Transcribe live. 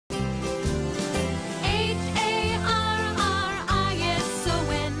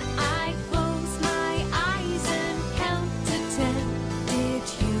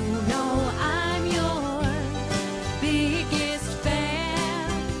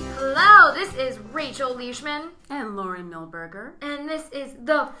This is Rachel Leishman. And Lauren Milberger. And this is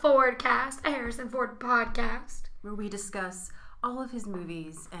the Fordcast, a Harrison Ford podcast. Where we discuss all of his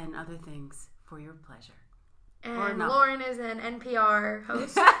movies and other things for your pleasure. And Lauren is an NPR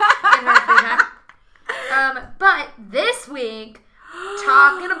host in her free time. But this week,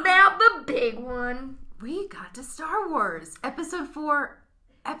 talking about the big one. We got to Star Wars. Episode 4.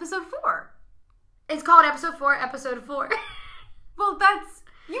 It's called Episode 4, Episode 4. Well,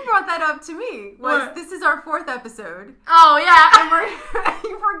 you brought that up to me. This is our 4th episode. Oh, yeah.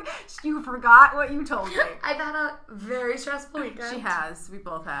 You forgot what you told me. I've had a very stressful weekend. She has. We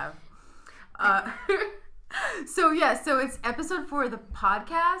both have. So it's episode 4 of the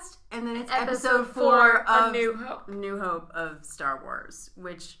podcast, and then it's episode 4 of New Hope of Star Wars,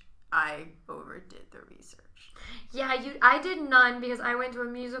 which I overdid the research. Yeah, I did none because I went to a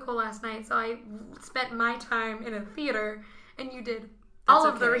musical last night, so I spent my time in a theater, and you did all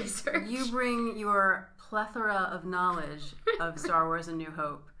of the research. You bring your plethora of knowledge of Star Wars and New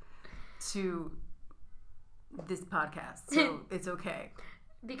Hope to this podcast, so it's okay.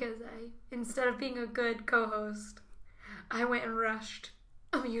 Because instead of being a good co-host, I went and rushed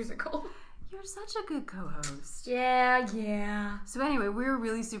a musical. You're such a good co-host. Yeah. So anyway, we're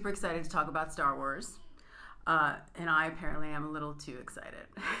really super excited to talk about Star Wars. And I apparently am a little too excited.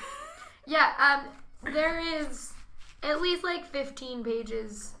 Yeah, there is at least 15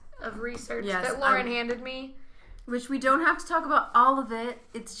 pages of research that Lauren handed me. Which we don't have to talk about all of it.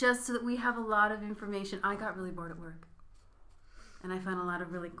 It's just so that we have a lot of information. I got really bored at work. And I found a lot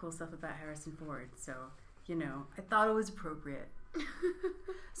of really cool stuff about Harrison Ford. So, I thought it was appropriate.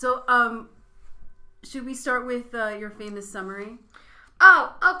 So, should we start with your famous summary?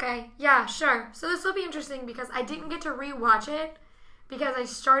 Oh, okay. Yeah, sure. So this will be interesting because I didn't get to rewatch it because I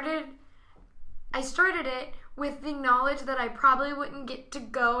started it with the knowledge that I probably wouldn't get to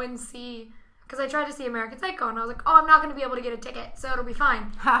go and see, because I tried to see American Psycho and I was like, oh, I'm not going to be able to get a ticket, so it'll be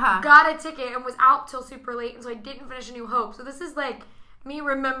fine. Got a ticket and was out till super late, and so I didn't finish A New Hope. So this is me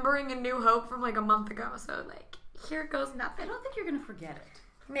remembering A New Hope from a month ago. So here goes nothing. I don't think you're going to forget it.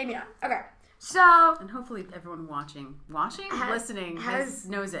 Maybe not. Okay. So, and hopefully everyone listening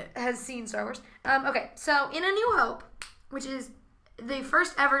knows it. Has seen Star Wars. Okay, so in A New Hope, which is the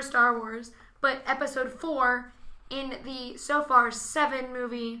first ever Star Wars, but episode 4 in the so far 7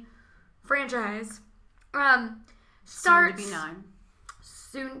 movie franchise, starts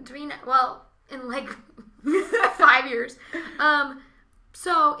soon to be 9. Well, in 5 years.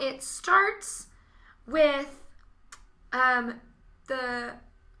 So it starts with the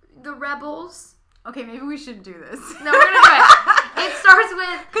rebels. Okay, maybe we shouldn't do this. No, we're gonna do it. It starts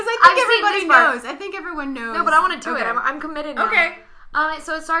with, because I think everybody knows. I think everyone knows. No, but I want to do it. I'm committed now. Okay.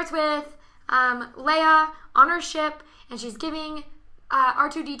 So it starts with Leia on her ship, and she's giving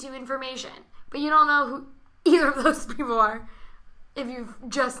R2-D2 information, but you don't know who either of those people are if you've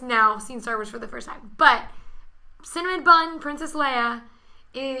just now seen Star Wars for the first time. But Cinnamon Bun Princess Leia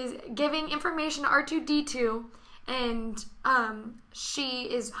is giving information to R2-D2. And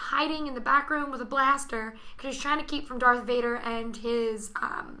she is hiding in the back room with a blaster because she's trying to keep from Darth Vader and his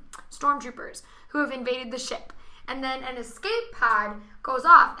stormtroopers who have invaded the ship. And then an escape pod goes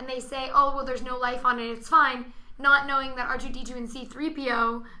off and they say, oh, well, there's no life on it, it's fine. Not knowing that R2-D2 and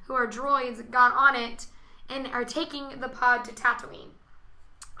C-3PO, who are droids, got on it and are taking the pod to Tatooine.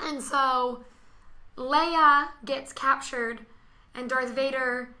 And so Leia gets captured and Darth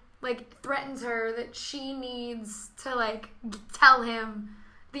Vader threatens her that she needs to tell him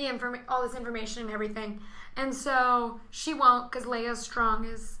all this information and everything, and so she won't because Leia's strong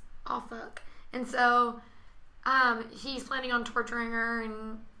as all fuck, and so he's planning on torturing her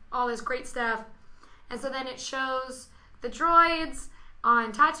and all this great stuff, and so then it shows the droids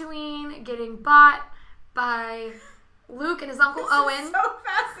on Tatooine getting bought by Luke and his Uncle Owen. This is so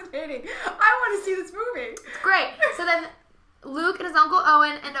fascinating. I want to see this movie. It's great. So then Luke and his Uncle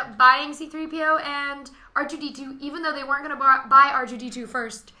Owen end up buying C-3PO and R2-D2, even though they weren't going to buy R2-D2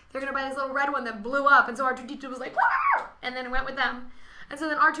 first. They're going to buy this little red one that blew up, and so R2-D2 was like, "Wah!" And then went with them. And so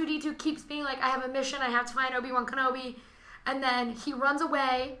then R2-D2 keeps being like, I have a mission, I have to find Obi-Wan Kenobi. And then he runs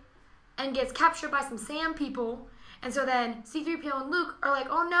away and gets captured by some Sand people. And so then C-3PO and Luke are like,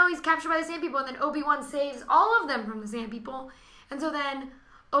 oh no, he's captured by the Sand people. And then Obi-Wan saves all of them from the Sand people. And so then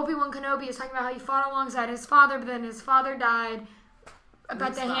Obi-Wan Kenobi is talking about how he fought alongside his father, but then his father died.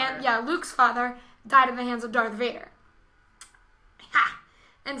 Luke's father died at the hands of Darth Vader. Ha!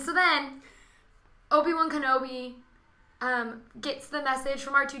 And so then Obi-Wan Kenobi gets the message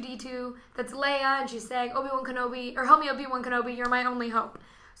from R2-D2 that's Leia, and she's saying, Obi-Wan Kenobi, or help me, Obi-Wan Kenobi, you're my only hope.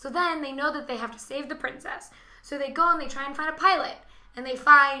 So then they know that they have to save the princess. So they go and they try and find a pilot. and they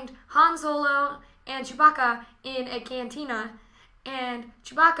find Han Solo and Chewbacca in a cantina. And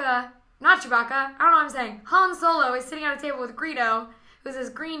I don't know what I'm saying. Han Solo is sitting at a table with Greedo, who's this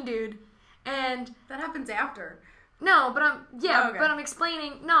green dude. And that happens after. No, but I'm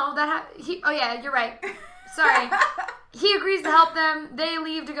explaining. No, you're right. Sorry. He agrees to help them. They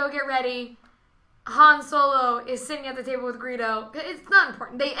leave to go get ready. Han Solo is sitting at the table with Greedo. It's not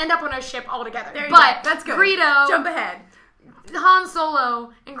important. They end up on a ship all together. That's good. Greedo, jump ahead. Han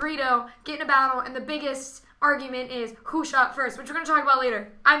Solo and Greedo get in a battle, and the biggest argument is who shot first, which we're going to talk about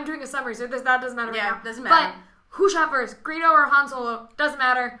later. I'm doing a summary, so that doesn't matter right now. Yeah, doesn't matter. But who shot first, Greedo or Han Solo? Doesn't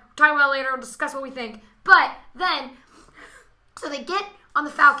matter. We'll talk about it later. We'll discuss what we think. But then, so they get on the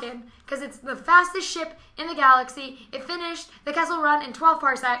Falcon, because it's the fastest ship in the galaxy. It finished the Kessel Run in 12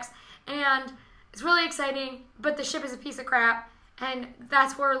 parsecs, and it's really exciting, but the ship is a piece of crap, and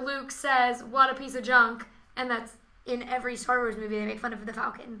that's where Luke says, what a piece of junk, and that's in every Star Wars movie. They make fun of the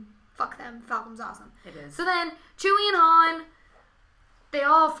Falcon. Fuck them. Falcon's awesome. It is. So then, Chewie and Han, they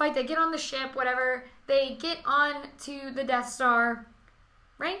all fight. They get on the ship, whatever. They get on to the Death Star.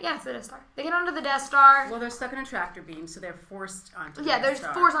 Right? Yeah, it's the Death Star. They get onto the Death Star. Well, they're stuck in a tractor beam, so they're forced onto the Death Star. Yeah,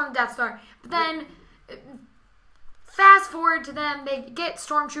 there's force on the Death Star. But then, fast forward to them. They get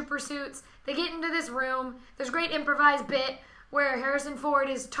stormtrooper suits. They get into this room. There's a great improvised bit where Harrison Ford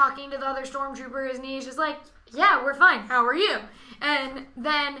is talking to the other stormtroopers, and he's just like, yeah, we're fine. How are you? And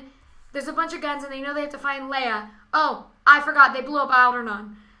then there's a bunch of guns, and they know they have to find Leia. Oh, I forgot. They blew up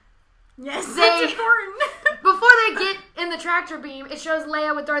Alderaan. Yes, that's important. Before they get in the tractor beam, it shows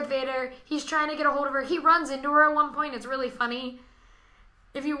Leia with Darth Vader. He's trying to get a hold of her. He runs into her at one point. It's really funny.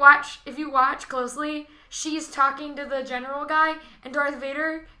 If you watch closely, she's talking to the general guy, and Darth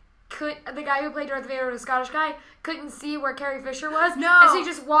Vader, the guy who played Darth Vader, the Scottish guy, couldn't see where Carrie Fisher was. No. And so he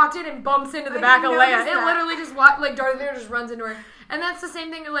just walked in and bumps into the back of Leia. It literally just Darth Vader just runs into her. And that's the same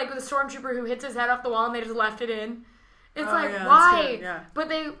thing with the stormtrooper who hits his head off the wall and they just left it in. It's why? Yeah.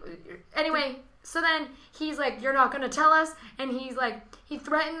 But anyway, so then he's like, you're not going to tell us. And he's like, he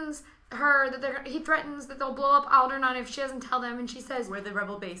threatens her that they'll blow up Alderaan if she doesn't tell them. And she says, where the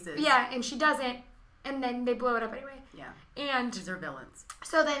rebel base is. Yeah, and she doesn't. And then they blow it up anyway. Yeah. And because they're villains.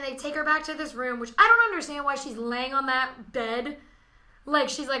 So then they take her back to this room, which I don't understand why she's laying on that bed. Like,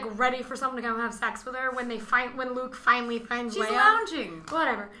 she's, ready for someone to come have sex with her when Luke finally finds Leia. She's lounging.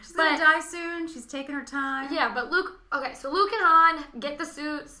 Whatever. She's going to die soon. She's taking her time. Yeah, but Luke and Han get the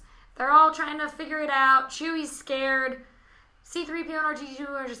suits. They're all trying to figure it out. Chewie's scared. C-3PO and R2-D2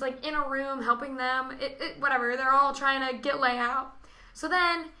 are just, in a room helping them. Whatever. They're all trying to get Leia out. So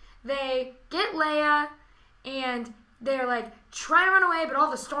then they get Leia, and they're, trying to run away, but all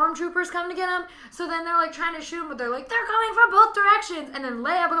the stormtroopers come to get them. So then they're, trying to shoot them, but they're they're coming from both directions. And then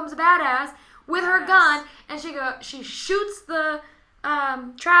Leia becomes a badass with her gun, and she shoots the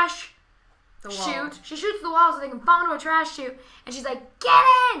trash chute. She shoots the wall so they can fall into a trash chute. And she's like, get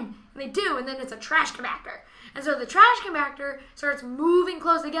in! And they do, and then it's a trash compactor. And so the trash compactor starts moving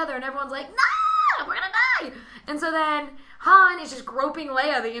close together, and everyone's like, no! We're gonna die! And so then Han is just groping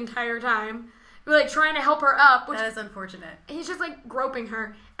Leia the entire time. Trying to help her up. Which, that is unfortunate. He's just, groping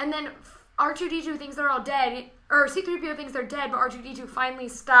her. And then R2-D2 thinks they're all dead. Or C-3PO thinks they're dead, but R2-D2 finally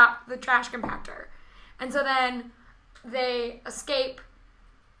stopped the trash compactor. And so then they escape.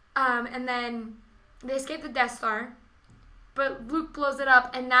 And then they escape the Death Star. But Luke blows it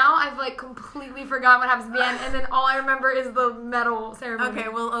up. And now I've, completely forgotten what happens at the end. And then all I remember is the medal ceremony. Okay,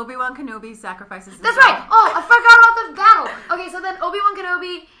 well, Obi-Wan Kenobi sacrifices himself. That's right! Oh, I forgot about the battle! Okay, so then Obi-Wan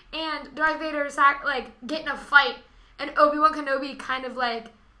Kenobi and Darth Vader get in a fight, and Obi-Wan Kenobi kind of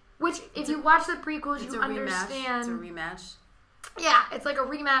which if you watch the prequels, you understand. It's a rematch. Yeah, it's like a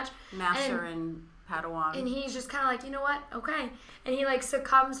rematch. Master and Padawan. And he's just kind of you know what? Okay. And he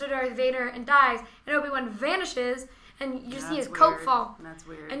succumbs to Darth Vader and dies, and Obi-Wan vanishes, and you see his coat fall. That's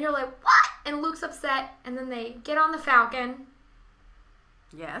weird. And you're like, what? And Luke's upset, and then they get on the Falcon.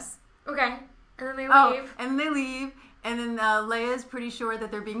 Yes. Okay. And then they leave. Oh, and they leave. And then Leia's pretty sure that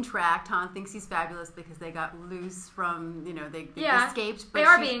they're being tracked. Han thinks he's fabulous because they got loose from, they escaped. But they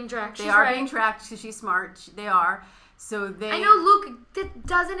are being tracked. They are being tracked because she's smart. They are. So they... I know Luke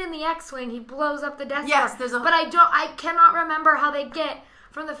does it in the X-Wing. He blows up the Death Star. Yes, there's a... But I cannot remember how they get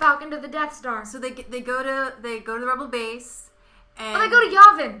from the Falcon to the Death Star. So they go to the Rebel base. And they go to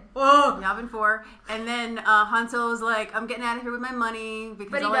Yavin. Oh, Yavin 4. And then Han Solo's like, I'm getting out of here with my money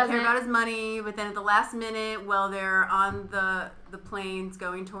because all I care about is money. But then at the last minute, while they're on the planes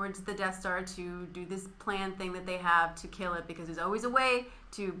going towards the Death Star to do this plan thing that they have to kill it, because there's always a way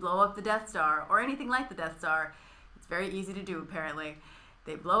to blow up the Death Star or anything like the Death Star. It's very easy to do, apparently.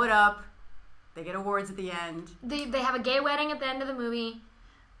 They blow it up. They get awards at the end. They have a gay wedding at the end of the movie.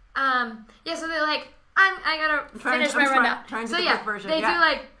 So they're like, I gotta finish my rundown. Trying to do the quick version. They do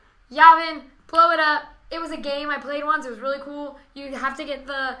like, Yavin, blow it up. It was a game I played once. It was really cool. You have to get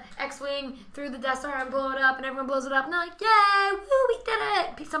the X-Wing through the Death Star and blow it up, and everyone blows it up. And they're like, yay, woo, we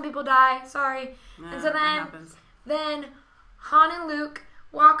did it. Some people die. Sorry. Yeah, and so then Han and Luke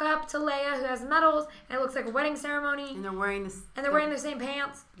walk up to Leia, who has medals, and it looks like a wedding ceremony. And they're wearing this. And they're wearing the same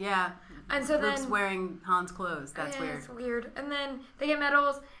pants. Yeah. And so Luke's wearing Han's clothes. That's weird. It's weird. And then they get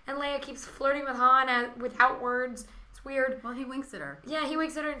medals, and Leia keeps flirting with Han without words. It's weird. Well, he winks at her. Yeah, he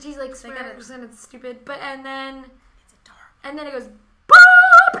winks at her, and she's like swears, and it's stupid. And then it's adorable. And then it goes,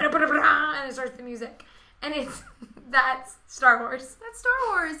 and it starts the music, and that's Star Wars. That's Star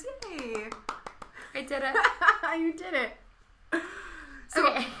Wars. Yay! I did it. You did it. So,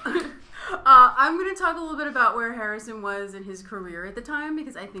 okay. I'm going to talk a little bit about where Harrison was in his career at the time,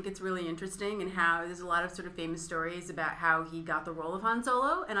 because I think it's really interesting, and how there's a lot of sort of famous stories about how he got the role of Han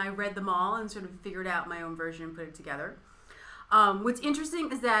Solo, and I read them all and sort of figured out my own version and put it together. What's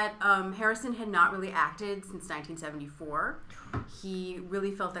interesting is that Harrison had not really acted since 1974. He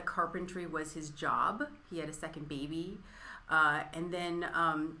really felt that carpentry was his job. He had a second baby. And then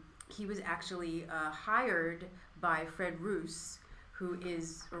he was actually hired by Fred Roos, who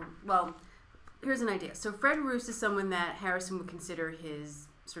is, here's an idea. So Fred Roos is someone that Harrison would consider his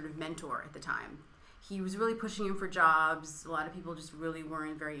sort of mentor at the time. He was really pushing him for jobs. A lot of people just really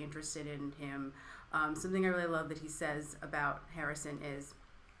weren't very interested in him. Something I really love that he says about Harrison is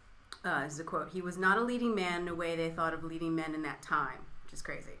a quote, "He was not a leading man in the way they thought of leading men in that time," which is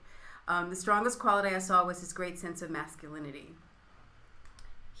crazy. "The strongest quality I saw was his great sense of masculinity.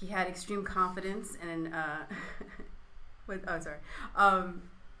 He had extreme confidence and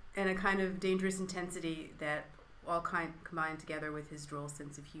and a kind of dangerous intensity that all combined together with his droll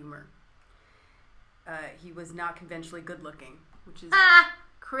sense of humor. He was not conventionally good looking," which is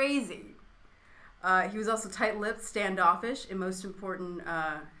crazy. He was also tight-lipped, standoffish, and most people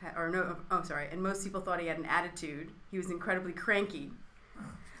thought he had an attitude. He was incredibly cranky.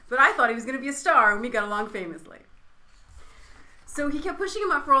 But I thought he was going to be a star, and we got along famously. So he kept pushing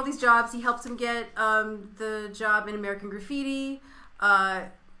him up for all these jobs. He helped him get the job in American Graffiti.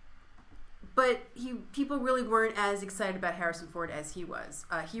 But people really weren't as excited about Harrison Ford as he was.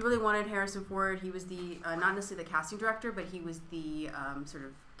 He really wanted Harrison Ford. He was the, not necessarily the casting director, but he was the sort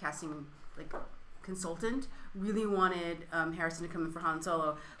of casting consultant. Really wanted Harrison to come in for Han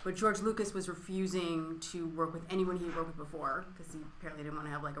Solo. But George Lucas was refusing to work with anyone he worked with before, because he apparently didn't want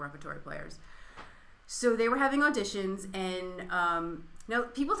to have a repertory of players. So they were having auditions, and now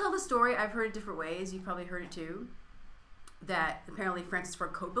people tell the story, I've heard it different ways, you've probably heard it too, that apparently Francis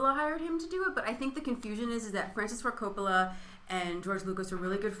Ford Coppola hired him to do it, but I think the confusion is that Francis Ford Coppola and George Lucas were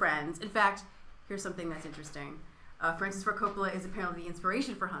really good friends. In fact, here's something that's interesting. Francis Ford Coppola is apparently the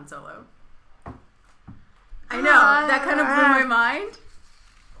inspiration for Han Solo. I know, that kind of blew my mind.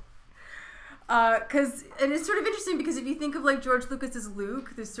 And it's sort of interesting because if you think of George Lucas's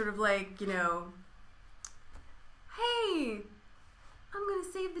Luke, there's sort of hey, I'm gonna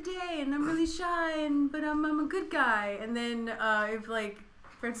save the day, and I'm really shy, but I'm a good guy. And then if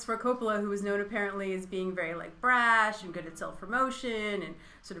Francis Ford Coppola, who was known apparently as being very brash and good at self-promotion and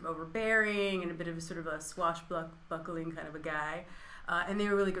sort of overbearing and a bit of a sort of a swashbuckling kind of a guy, and they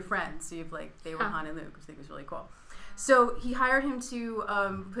were really good friends. So they were Han and Luke, which I think was really cool. So he hired him to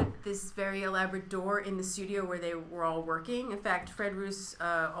put this very elaborate door in the studio where they were all working. In fact, Fred Roos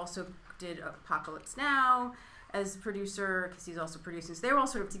also did Apocalypse Now as producer, because he's also producing. So they were all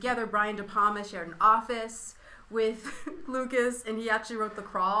sort of together. Brian De Palma shared an office with Lucas, and he actually wrote the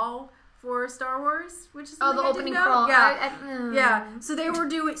crawl for Star Wars, which is the opening crawl. Yeah. So they were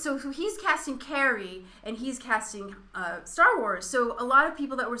doing. So he's casting Carrie, and he's casting Star Wars. So a lot of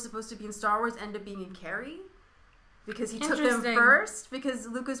people that were supposed to be in Star Wars end up being in Carrie, because he took them first. Because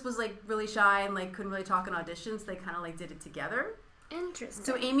Lucas was really shy and couldn't really talk in auditions. They kind of did it together. Interesting.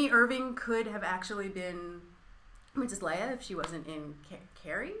 So Amy Irving could have actually been Princess Leia if she wasn't in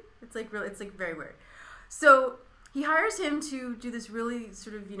Carrie. It's very weird. So he hires him to do this really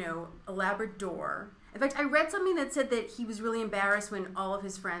sort of elaborate door. In fact, I read something that said that he was really embarrassed when all of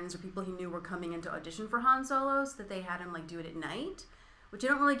his friends or people he knew were coming in to audition for Han Solo, so that they had him do it at night, which I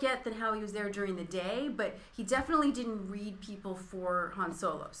don't really get than how he was there during the day, but he definitely didn't read people for Han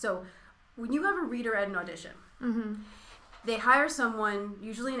Solo. So when you have a reader at an audition, they hire someone,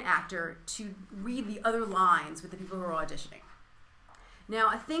 usually an actor, to read the other lines with the people who are auditioning.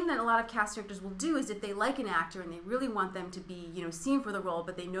 Now, a thing that a lot of cast directors will do is if they like an actor and they really want them to be, seen for the role,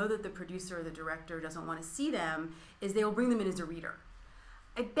 but they know that the producer or the director doesn't want to see them, is they will bring them in as a reader.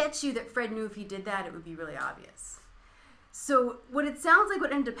 I bet you that Fred knew if he did that, it would be really obvious. So what it sounds like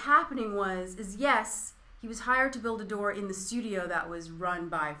what ended up happening is yes, he was hired to build a door in the studio that was run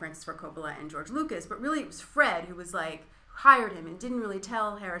by Francis Ford Coppola and George Lucas, but really it was Fred who was like, hired him and didn't really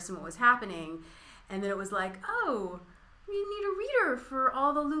tell Harrison what was happening. And then it was like, oh, we need a reader for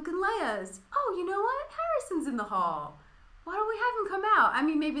all the Luke and Leia's. Oh, you know what? Harrison's in the hall. Why don't we have him come out? I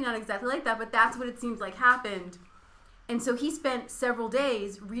mean, maybe not exactly like that, but that's what it seems like happened. And so he spent several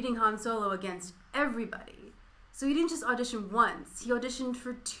days reading Han Solo against everybody. So he didn't just audition once. He auditioned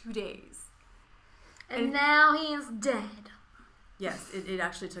for 2 days. And now he is dead. Yes, it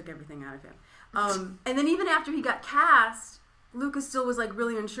actually took everything out of him. And then even after he got cast, Lucas still was like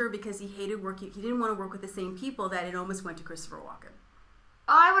really unsure because he hated working. He didn't want to work with the same people that it almost went to Christopher Walken.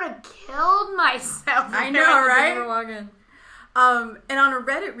 Oh, I would have killed myself. I know, right? Christopher Walken. And on a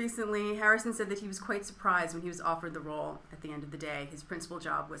Reddit recently, Harrison said that he was quite surprised when he was offered the role at the end of the day. His principal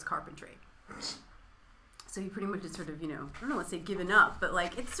job was carpentry. So he pretty much just sort of, I don't know, let's say given up, but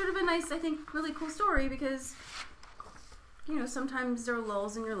like it's sort of a nice, I think, really cool story because, sometimes there are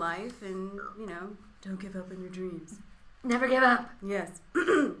lulls in your life and, don't give up on your dreams. Never give up. Yes.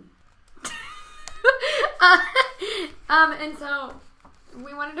 And so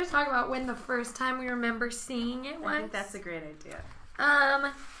we wanted to talk about when the first time we remember seeing it was. I think that's a great idea.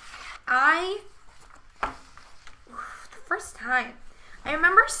 The first time I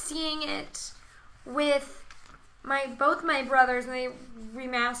remember seeing it with both my brothers when they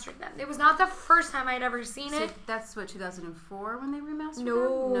remastered them. It was not the first time I'd ever seen it. That's what, 2004 when they remastered them?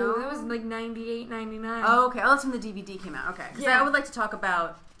 No, it was like 98, 99. Oh, okay. Oh, that's when the DVD came out. Okay. Because Yeah. I would like to talk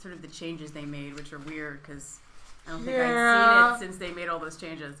about sort of the changes they made, which are weird because I don't think I've seen it since they made all those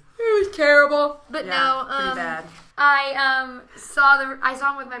changes. It was terrible. But Yeah, no, pretty bad. I saw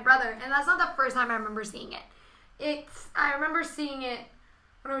it with my brother, and that's not the first time I remember seeing it. I remember seeing it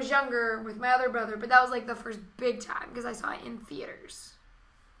when I was younger with my other brother, but that was like the first big time because I saw it in theaters.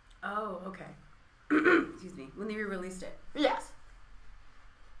 Oh, okay. Excuse me. When they re-released it. Yes.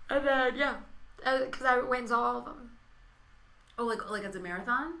 And then, because I went and saw all of them. Oh, like as a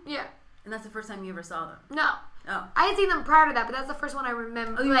marathon? Yeah. And that's the first time you ever saw them? No. Oh. I had seen them prior to that, but that's the first one I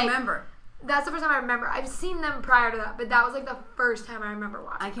remember. Oh, you remember? That's the first time I remember. I've seen them prior to that, but that was like the first time I remember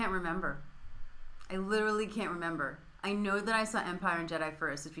watching. I can't remember. I literally can't remember. I know that I saw Empire and Jedi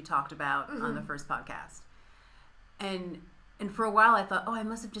first, which we talked about on the first podcast. And for a while I thought, I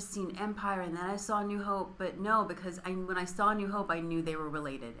must have just seen Empire and then I saw New Hope. But no, because when I saw New Hope, I knew they were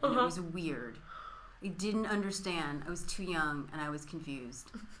related. And it was weird. I didn't understand. I was too young and I was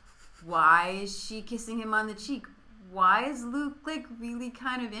confused. Why is she kissing him on the cheek? Why is Luke like really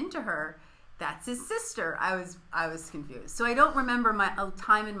kind of into her? That's his sister. I was confused. So I don't remember a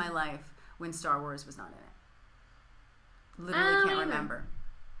time in my life when Star Wars was not in it. Literally can't remember.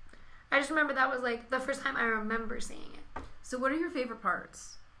 I just remember that was like the first time I remember seeing it. So what are your favorite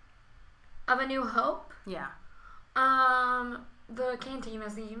parts? Of A New Hope? Yeah. The cantina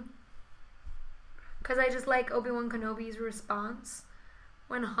scene. Because I just like Obi-Wan Kenobi's response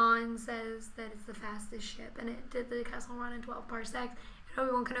when Han says that it's the fastest ship and it did the Kessel Run in 12 parsecs. And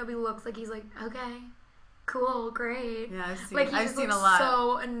Obi-Wan Kenobi looks like he's like, okay, cool, great. Yeah, I've seen a lot.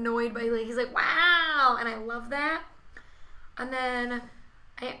 So annoyed by he's like, wow, and I love that. And then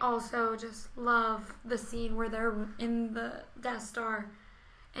I also just love the scene where they're in the Death Star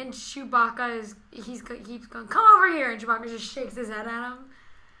and Chewbacca keeps going, come over here, and Chewbacca just shakes his head at him.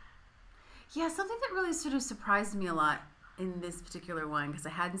 Yeah, something that really sort of surprised me a lot in this particular one, because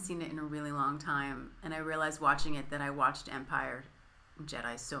I hadn't seen it in a really long time, and I realized watching it that I watched Empire and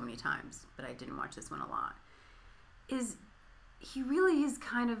Jedi so many times, but I didn't watch this one a lot, is he really is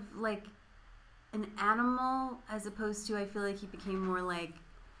kind of like an animal, as opposed to, I feel like he became more like,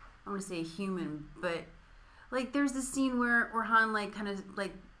 I want to say a human, but like there's this scene where Han like kind of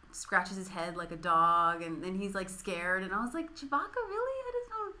like scratches his head like a dog, and then he's like scared, and I was like, Chewbacca, really? I don't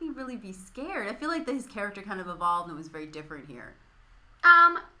know if he'd really be scared. I feel like that his character kind of evolved and it was very different here.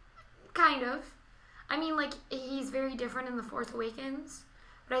 Kind of. I mean, like, he's very different in The Force Awakens,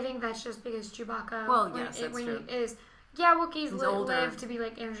 but I think that's just because Chewbacca, well, yes, that's true. He is, Wookiees live to be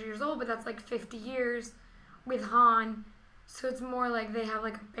like 800 years old, but that's like 50 years with Han. So it's more like they have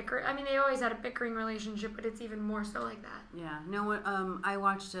like a bicker. I mean, they always had a bickering relationship, but it's even more so like that. Yeah. No. I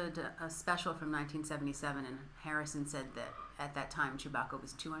watched a special from 1977, and Harrison said that at that time Chewbacca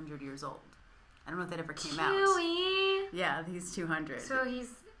was 200 years old. I don't know if that ever came out. Chewie. Yeah, he's 200. So he's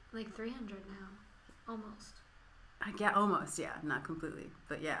like 300 now, almost. Yeah, almost. Yeah, not completely,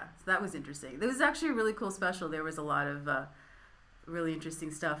 but yeah. So that was interesting. It was actually a really cool special. There was a lot of really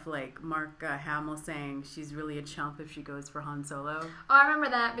interesting stuff, like Mark Hamill saying she's really a chump if she goes for Han Solo. Oh, I remember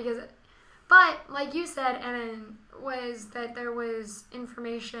that but like you said, Evan, was that there was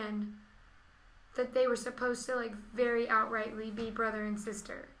information that they were supposed to like very outrightly be brother and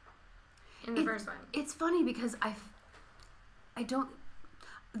sister in the first one. It's funny because I don't.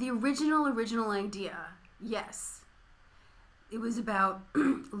 The original idea, yes, it was about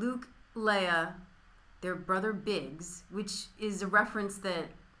Luke, Leia, their brother Biggs, which is a reference that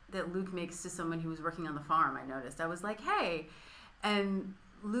Luke makes to someone who was working on the farm. I noticed. I was like, hey, and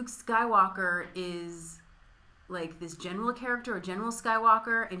Luke Skywalker is like this general character, a General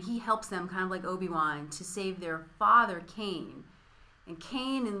Skywalker, and he helps them, kind of like Obi-Wan, to save their father, Kane. And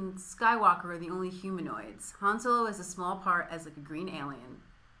Kane and Skywalker are the only humanoids. Han Solo is a small part as like a green alien.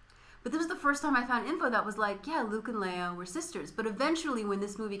 But this was the first time I found info that was like, yeah, Luke and Leia were sisters. But eventually when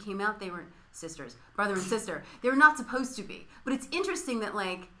this movie came out, they weren't sisters, brother and sister. They were not supposed to be. But it's interesting that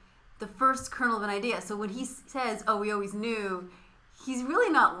like the first kernel of an idea. So when he says, oh, we always knew, he's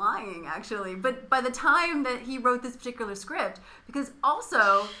really not lying, actually. But by the time that he wrote this particular script, because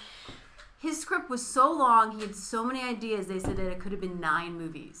also his script was so long, he had so many ideas, they said that it could have been 9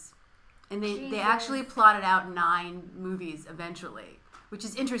 movies. And they actually plotted out 9 movies eventually, which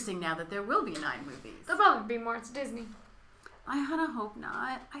is interesting now that there will be 9 movies. There'll probably be more. It's Disney. I kind of hope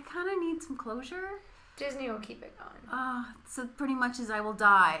not. I kind of need some closure. Disney will keep it going. So pretty much as I will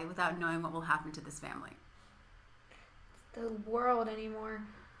die without knowing what will happen to this family. The world anymore.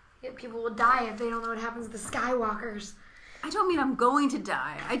 Yet people will die if they don't know what happens to the Skywalkers. I don't mean I'm going to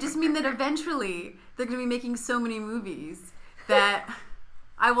die. I just mean that eventually they're going to be making so many movies that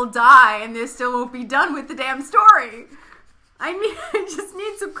I will die and they still won't be done with the damn story. I just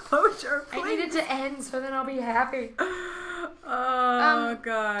need some closure, please. I need it to end so then I'll be happy. Oh,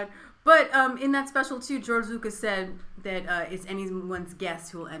 God. But in that special, too, George Lucas said that it's anyone's guess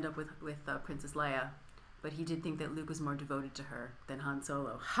who will end up with Princess Leia. But he did think that Luke was more devoted to her than Han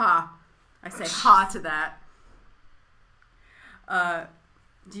Solo. Ha! I say ha to that.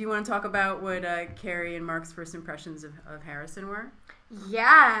 Do you want to talk about what Carrie and Mark's first impressions of Harrison were?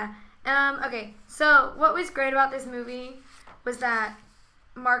 Yeah. Okay, so what was great about this movie was that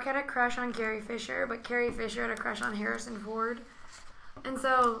Mark had a crush on Carrie Fisher, but Carrie Fisher had a crush on Harrison Ford. And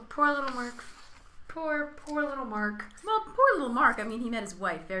so, poor little Mark. Poor little Mark. Well, poor little Mark. I mean, he met his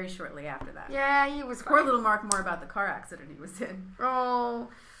wife very shortly after that. Yeah, he was fine. Poor little Mark more about the car accident he was in. Oh.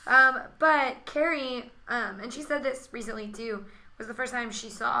 But Carrie, and she said this recently too, was the first time she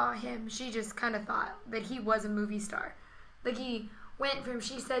saw him, she just kind of thought that he was a movie star. Like he went from,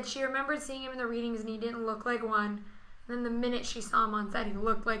 she said she remembered seeing him in the readings and he didn't look like one. And then the minute she saw him on set, he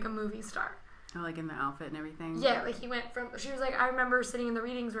looked like a movie star. Oh, like in the outfit and everything? Yeah, like he went from, she was like, I remember sitting in the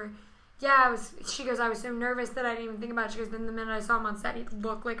readings where, she goes, I was so nervous that I didn't even think about it. She goes, then the minute I saw him on set, he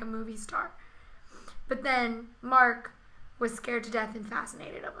looked like a movie star. But then Mark was scared to death and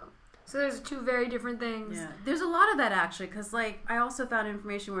fascinated of him. So there's 2 very different things. Yeah, there's a lot of that actually, because like I also found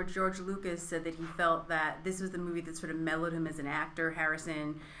information where George Lucas said that he felt that this was the movie that sort of mellowed him as an actor,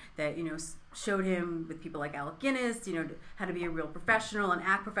 Harrison, that showed him with people like Alec Guinness, how to be a real professional and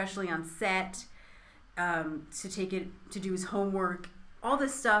act professionally on set, to do his homework, all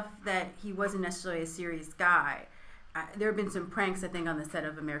this stuff that he wasn't necessarily a serious guy. There have been some pranks, I think, on the set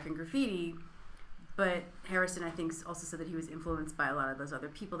of American Graffiti. But Harrison, I think, also said that he was influenced by a lot of those other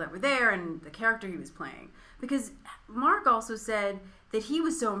people that were there and the character he was playing. Because Mark also said that he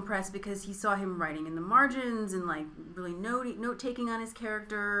was so impressed because he saw him writing in the margins and like really note-taking on his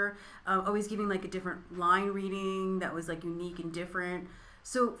character, always giving like a different line reading that was like unique and different.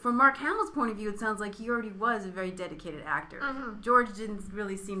 So from Mark Hamill's point of view, it sounds like he already was a very dedicated actor. Mm-hmm. George didn't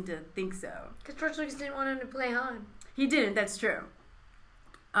really seem to think so. Because George Lucas didn't want him to play Han. He didn't, that's true.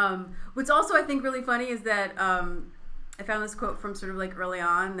 What's also, I think, really funny is that I found this quote from sort of like early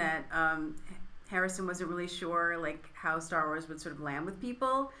on that Harrison wasn't really sure like how Star Wars would sort of land with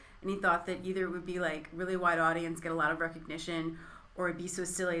people, and he thought that either it would be like really wide audience, get a lot of recognition, or it'd be so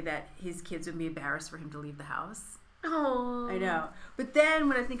silly that his kids would be embarrassed for him to leave the house. Oh, I know. But then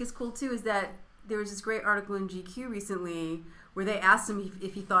what I think is cool too is that there was this great article in GQ recently where they asked him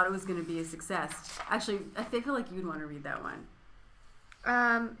if he thought it was going to be a success. Actually, I feel like you'd want to read that one.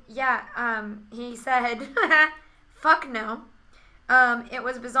 He said, fuck no. It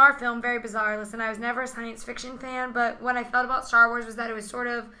was a bizarre film, very bizarre. Listen, I was never a science fiction fan, but what I felt about Star Wars was that it was sort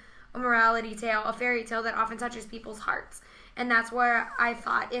of a morality tale, a fairy tale that often touches people's hearts. And that's where I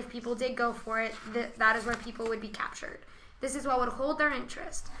thought if people did go for it, that is where people would be captured. This is what would hold their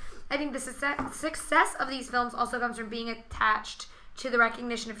interest. I think the success of these films also comes from being attached to the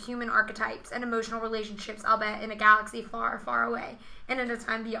recognition of human archetypes and emotional relationships, albeit in a galaxy far, far away and in a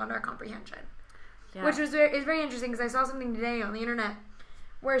time beyond our comprehension. Yeah. Which is very interesting, because I saw something today on the internet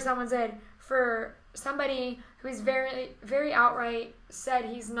where someone said, for somebody who's very, very outright said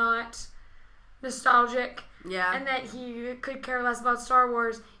he's not nostalgic, and that he could care less about Star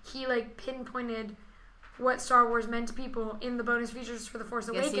Wars, he like pinpointed what Star Wars meant to people in the bonus features for The Force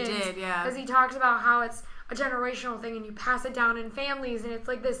Awakens. Yes, he did, yeah. Because he talks about how it's a generational thing and you pass it down in families, and it's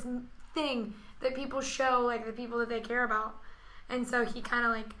like this thing that people show like the people that they care about. And so he kind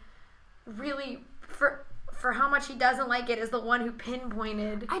of like really, for how much he doesn't like it, is the one who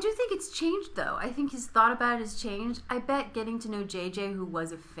pinpointed. I do think it's changed, though. I think his thought about it has changed. I bet getting to know JJ, who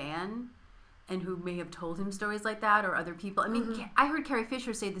was a fan and who may have told him stories like that, or other people. I mean, I heard Carrie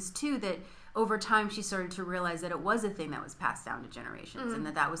Fisher say this too, that over time she started to realize that it was a thing that was passed down to generations, and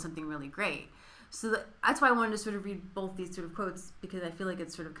that was something really great. So that's why I wanted to sort of read both these sort of quotes, because I feel like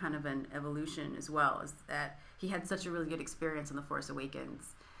it's sort of kind of an evolution as well, is that he had such a really good experience on The Force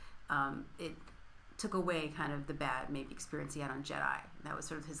Awakens. It took away kind of the bad maybe experience he had on Jedi. That was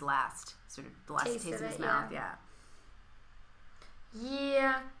sort of his last taste in his mouth.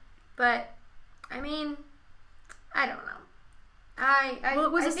 Yeah, but I mean, I don't know. I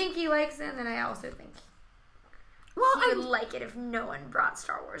think he likes it, and then I also think he would like it if no one brought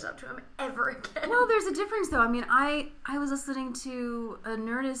Star Wars up to him ever again. Well, there's a difference, though. I mean, I was listening to a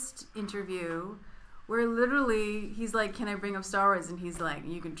Nerdist interview where literally he's like, can I bring up Star Wars? And he's like,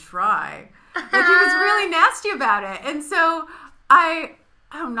 you can try. Like, he was really nasty about it. And so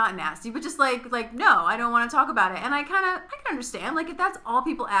I'm not nasty, but just like, no, I don't want to talk about it. And I can understand, like, if that's all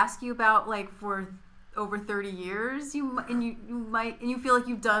people ask you about, like, for over 30 years, you feel like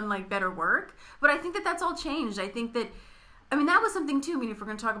you've done like better work. But I think that that's all changed. I think that, I mean, that was something too. I mean, if we're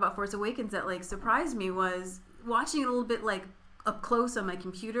going to talk about Force Awakens, that like surprised me was watching it a little bit like up close on my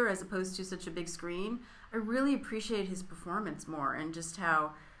computer as opposed to such a big screen. I really appreciated his performance more, and just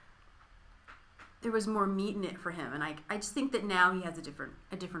how there was more meat in it for him. And I just think that now he has a different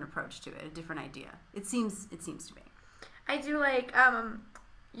approach to it, a different idea. It seems to me. I do like,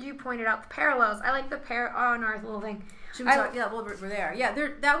 you pointed out the parallels. I like the our little thing. Should we talk? Yeah, well, we're there. Yeah,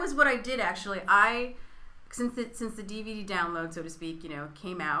 that was what I did actually. Since the DVD download, so to speak,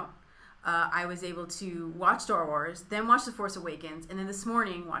 came out, I was able to watch Star Wars, then watch The Force Awakens, and then this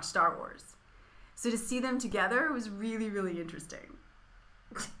morning watch Star Wars. So to see them together was really, really interesting.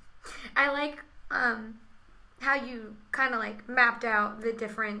 I like how you kind of like mapped out the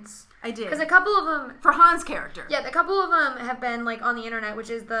difference. I did. Because a couple of them... For Han's character. Yeah, a couple of them have been like on the internet, which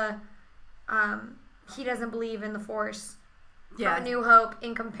is the he doesn't believe in the Force. Yeah. From A New Hope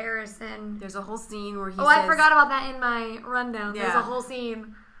in comparison. There's a whole scene where he says... I forgot about that in my rundown. Yeah. There's a whole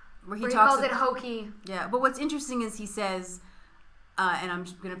scene where he calls it hokey. Yeah, but what's interesting is he says, and I'm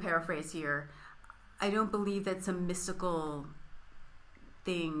going to paraphrase here, I don't believe that some mystical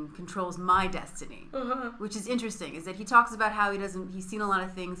thing controls my destiny, which is interesting, is that he talks about how he's seen a lot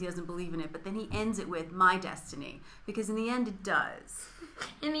of things, he doesn't believe in it, but then he ends it with my destiny, because in the end it does.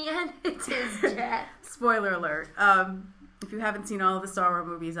 In the end, it's his death. Spoiler alert. If you haven't seen all of the Star Wars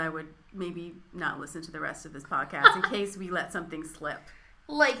movies, I would maybe not listen to the rest of this podcast in case we let something slip.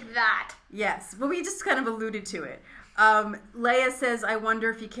 Like that. Yes, but we just kind of alluded to it. Leia says, I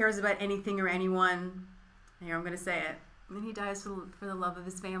wonder if he cares about anything or anyone. Here, I'm going to say it. And then he dies for the love of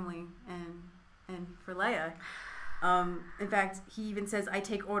his family and for Leia. In fact, he even says, I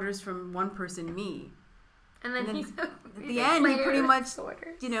take orders from one person, me. And then at the end, he pretty much,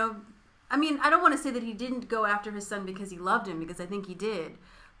 orders. I mean, I don't want to say that he didn't go after his son because he loved him, because I think he did.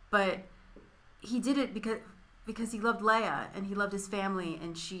 But he did it because he loved Leia and he loved his family,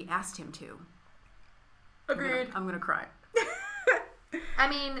 and she asked him to. Agreed. I'm going to cry. I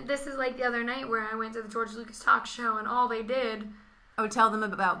mean, this is like the other night where I went to the George Lucas talk show, and all they did... Oh, tell them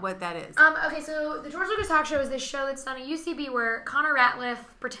about what that is. Okay, so the George Lucas talk show is this show that's done at UCB where Connor Ratliff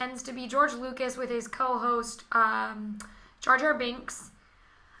pretends to be George Lucas with his co-host, Jar Jar Binks.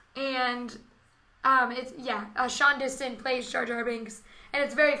 And, Sean Distin plays Jar Jar Binks. And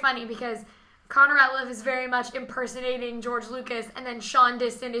it's very funny because Connor Ratliff is very much impersonating George Lucas, and then Sean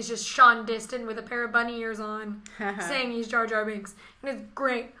Distin is just Sean Distin with a pair of bunny ears on, saying he's Jar Jar Binks. And it's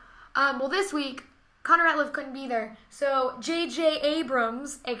great. Well, this week, Connor Ratliff couldn't be there. So J.J.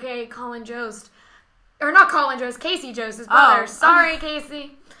 Abrams, a.k.a. Colin Jost, or not Colin Jost, Casey Jost, his brother. Sorry,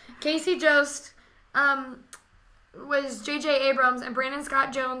 Casey. Casey Jost was J.J. Abrams, and Brandon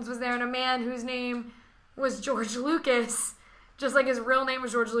Scott Jones was there, and a man whose name was George Lucas, just like his real name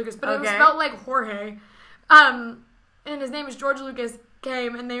was George Lucas, but it was spelled like Jorge. And his name is George Lucas.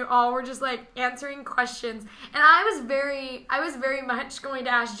 came, and they all were just like answering questions. And I was very much going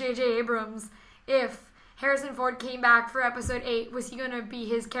to ask J.J. Abrams if Harrison Ford came back for episode 8, was he going to be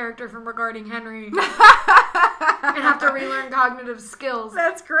his character from Regarding Henry and have to relearn cognitive skills?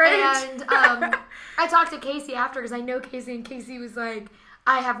 That's great. And I talked to Casey after, because I know Casey, and Casey was like,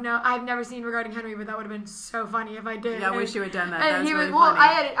 I've never seen Regarding Henry, but that would have been so funny if I did. Yeah, I wish you had done that. And That's he was really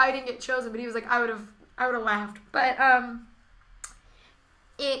funny. I didn't get chosen, but he was like, I would have laughed. But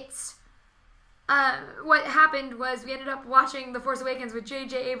what happened was we ended up watching The Force Awakens with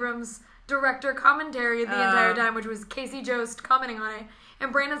J.J. Abrams' director commentary the entire time, which was Casey Jost commenting on it,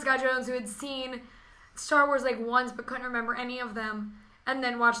 and Brandon Scott Jones, who had seen Star Wars like once but couldn't remember any of them, and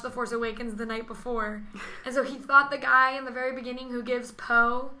then watched The Force Awakens the night before. And so he thought the guy in the very beginning who gives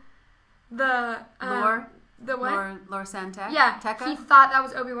Poe the the what? Lore Santek? Yeah, Tekka? he thought that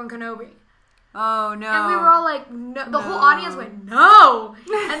was Obi-Wan Kenobi. Oh, no. And we were all like, no. The whole audience went, no.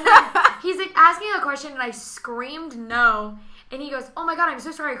 And then he's like asking a question, and I screamed no. And he goes, oh my God, I'm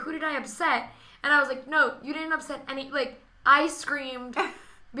so sorry. Who did I upset? And I was like, no, you didn't upset any. Like, I screamed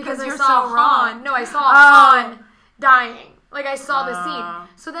because I saw so Han. wrong. No, I saw Han dying. Like, I saw the scene.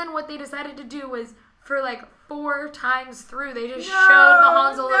 So then what they decided to do was, for like 4 times through, they just showed the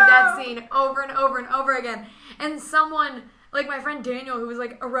Han Solo death scene over and over and over again. And someone, like my friend Daniel, who was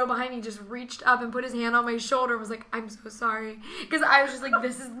like a row behind me, just reached up and put his hand on my shoulder and was like, I'm so sorry. Because I was just like,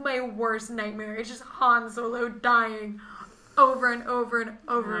 this is my worst nightmare. It's just Han Solo dying over and over and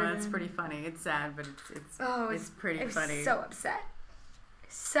over again. That's pretty funny. It's sad, but it's pretty funny. So upset.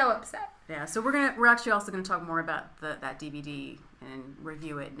 So upset. Yeah, so we're actually also going to talk more about that DVD and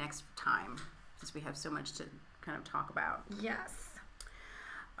review it next time, since we have so much to kind of talk about. Yes.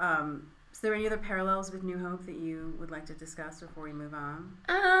 Is there any other parallels with New Hope that you would like to discuss before we move on?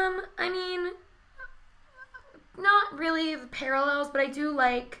 I mean, not really the parallels, but I do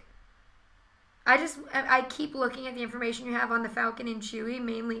like. I keep looking at the information you have on the Falcon and Chewie,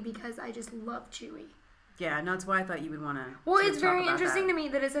 mainly because I just love Chewie. Yeah, no, that's why I thought you would want to. Well, it's very interesting to me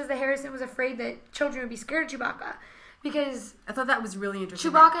that it says that Harrison was afraid that children would be scared of Chewbacca, because I thought that was really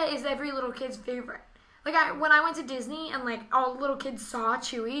interesting. Chewbacca is every little kid's favorite. Like, when I went to Disney and, like, all little kids saw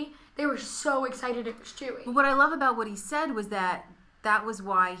Chewie, they were so excited it was Chewie. But what I love about what he said was that was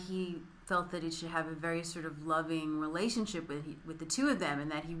why he felt that it should have a very sort of loving relationship with the two of them,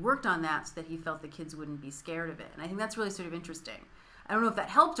 and that he worked on that so that he felt the kids wouldn't be scared of it. And I think that's really sort of interesting. I don't know if that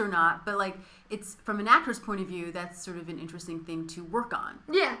helped or not, but, like, it's from an actor's point of view, that's sort of an interesting thing to work on.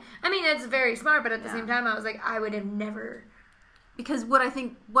 Yeah. I mean, it's very smart, but at the same time, I was like, I would have never... Because what I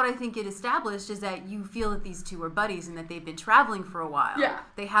think it established is that you feel that these two are buddies and that they've been traveling for a while. Yeah.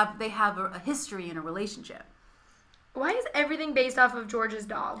 They have a history and a relationship. Why is everything based off of George's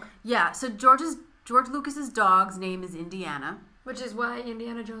dog? Yeah, so George Lucas's dog's name is Indiana. Which is why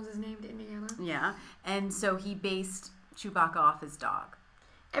Indiana Jones is named Indiana. Yeah, and so he based Chewbacca off his dog.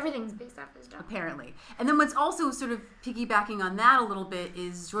 Everything's based off his dog. Apparently. And then what's also sort of piggybacking on that a little bit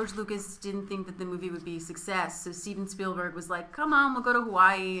is George Lucas didn't think that the movie would be a success, so Steven Spielberg was like, come on, we'll go to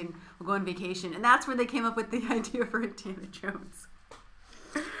Hawaii and we'll go on vacation. And that's where they came up with the idea for Indiana Jones.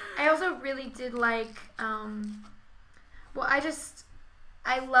 I also really did like,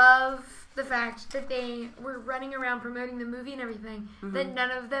 I love the fact that they were running around promoting the movie and everything, that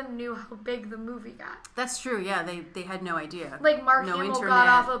none of them knew how big the movie got. That's true, yeah. They had no idea. Like, Mark No Hamill internet. got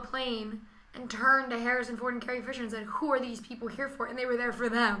off a plane and turned to Harrison Ford and Carrie Fisher and said, who are these people here for? And they were there for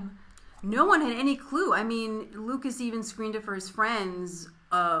them. No one had any clue. I mean, Lucas even screened it for his friends,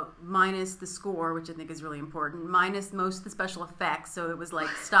 minus the score, which I think is really important, minus most of the special effects, so it was like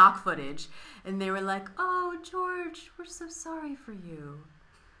stock footage. And they were like, oh, George, we're so sorry for you.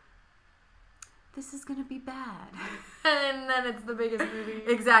 This is going to be bad. And then it's the biggest movie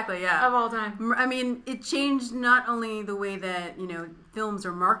Exactly, yeah. of all time. I mean, it changed not only the way that, films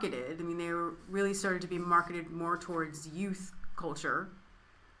are marketed. I mean, they really started to be marketed more towards youth culture,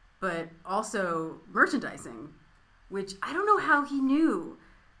 but also merchandising, which I don't know how he knew,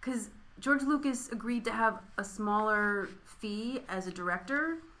 because George Lucas agreed to have a smaller fee as a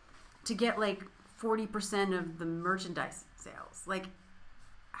director to get, like, 40% of the merchandise sales. Like,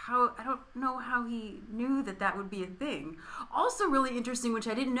 I don't know how he knew that would be a thing. Also really interesting, which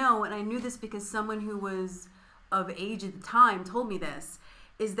I didn't know, and I knew this because someone who was of age at the time told me this,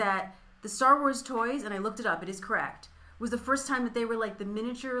 is that the Star Wars toys, and I looked it up, it is correct, was the first time that they were like the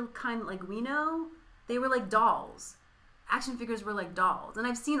miniature kind like we know. They were like dolls. Action figures were like dolls. And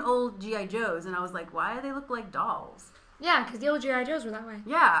I've seen old G.I. Joes, and I was like, why do they look like dolls? Yeah, because the old G.I. Joes were that way.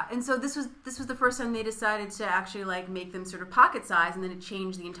 Yeah, and so this was the first time they decided to actually like make them sort of pocket size, and then it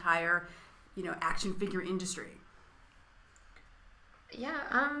changed the entire, action figure industry. Yeah,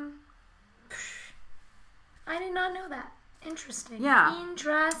 I did not know that. Interesting. Yeah.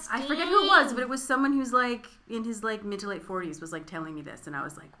 Interesting. I forget who it was, but it was someone who's like in his like mid to late 40s was like telling me this, and I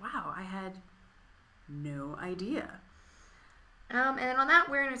was like, wow, I had no idea. And then on that,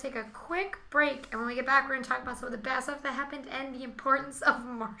 we're going to take a quick break, and when we get back, we're going to talk about some of the best stuff that happened and the importance of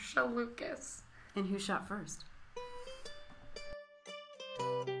Marsha Lucas. And who shot first?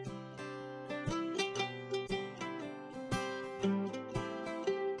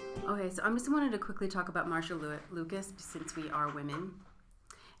 Okay, so I just wanted to quickly talk about Marsha Lucas since we are women,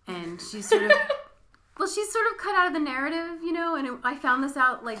 and she's sort of she's sort of cut out of the narrative, you know. And I found this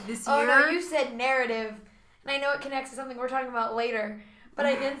out like this year. Oh no, you said narrative, and I know it connects to something we're talking about later. But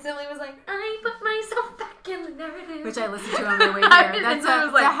I instantly was like, I put myself back in the narrative. Which I listened to on my way here. That's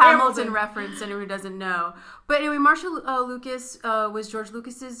a Hamilton reference, anyone who doesn't know. But anyway, Marsha Lucas was George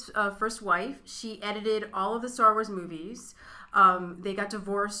Lucas's first wife. She edited all of the Star Wars movies. They got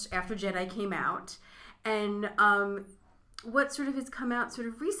divorced after Jedi came out. And what sort of has come out sort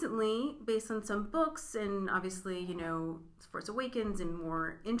of recently, based on some books, and obviously, you know, Force Awakens and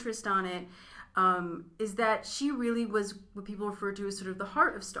more interest on it, is that she really was what people refer to as sort of the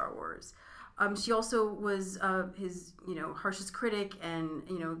heart of Star Wars. She also was his, you know, harshest critic, and,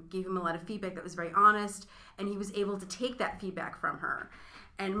 you know, gave him a lot of feedback that was very honest, and he was able to take that feedback from her.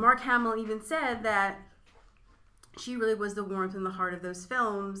 And Mark Hamill even said that she really was the warmth and the heart of those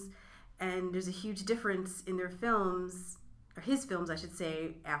films, and there's a huge difference in their films, or his films, I should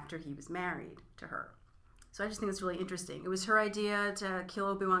say, after he was married to her. So I just think it's really interesting. It was her idea to kill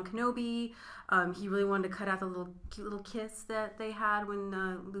Obi-Wan Kenobi. He really wanted to cut out the cute little kiss that they had when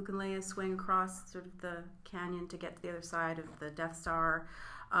Luke and Leia swing across sort of the canyon to get to the other side of the Death Star.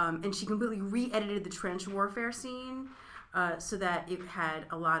 And she completely re-edited the trench warfare scene so that it had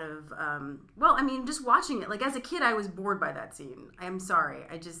a lot of... well, I mean, just watching it. Like, as a kid, I was bored by that scene. I'm sorry.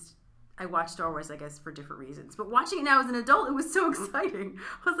 I watched Star Wars, I guess, for different reasons. But watching it now as an adult, it was so exciting.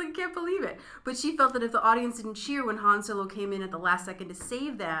 I was like, I can't believe it. But she felt that if the audience didn't cheer when Han Solo came in at the last second to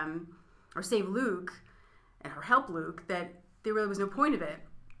save them, or save Luke, or help Luke, that there really was no point of it.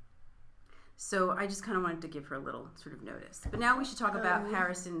 So I just kind of wanted to give her a little sort of notice. But now we should talk about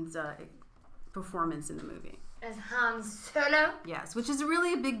Harrison's performance in the movie. As Han Solo? Yes, which is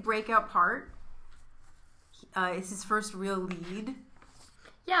really a big breakout part. It's his first real lead.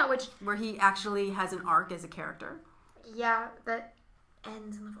 Yeah, where he actually has an arc as a character. Yeah, that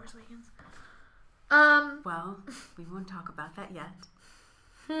ends in The Force Awakens. Well, we won't talk about that yet.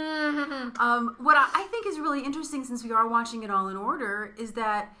 What I think is really interesting, since we are watching it all in order, is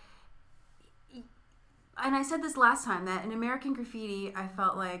that, and I said this last time, that in American Graffiti, I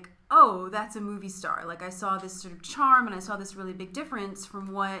felt like, oh, that's a movie star. Like, I saw this sort of charm, and I saw this really big difference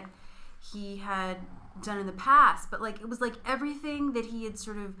from what he had done in the past. But like, it was like everything that he had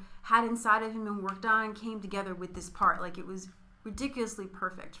sort of had inside of him and worked on came together with this part. Like, it was ridiculously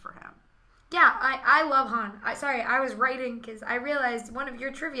perfect for him. Yeah, I love Han. I was writing because I realized one of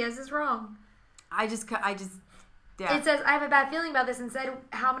your trivias is wrong. I just yeah. It says, I have a bad feeling about this, and said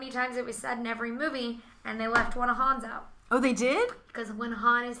how many times it was said in every movie, and they left one of Han's out. Oh, they did? Because when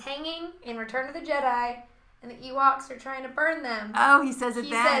Han is hanging in Return of the Jedi, and the Ewoks are trying to burn them. Oh, he says it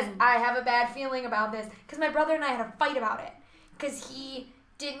then. He says, I have a bad feeling about this. Because my brother and I had a fight about it. Because he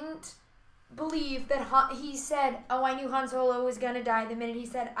didn't believe that he said, oh, I knew Han Solo was going to die the minute he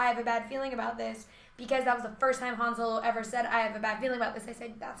said, I have a bad feeling about this. Because that was the first time Han Solo ever said, I have a bad feeling about this. I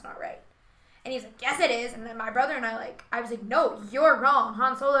said, that's not right. And he was like, yes, it is. And then my brother and I was like, no, you're wrong.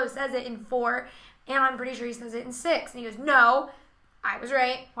 Han Solo says it in 4, and I'm pretty sure he says it in 6. And he goes, no, I was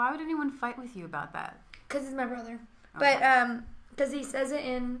right. Why would anyone fight with you about that? Because he's my brother. Okay. But, because he says it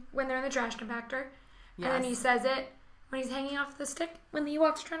when they're in the trash compactor. Yes. And then he says it when he's hanging off the stick when the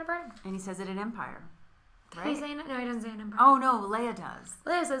Ewoks are trying to burn him. And he says it in Empire. Right? He's saying it? No, he doesn't say it in Empire. Oh, no, Leia does.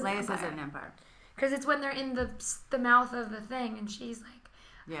 Leia says it in Empire. Because it's when they're in the mouth of the thing, and she's like,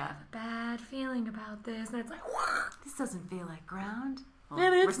 yeah, I have a bad feeling about this. And it's like, this doesn't feel like ground. Well,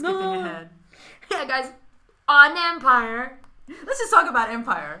 and we're skipping ahead. Yeah, guys, on Empire. Let's just talk about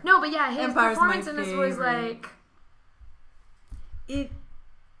Empire. No, but yeah, his Empire's performance in this was like...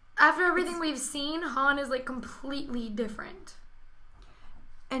 After everything we've seen, Han is like completely different.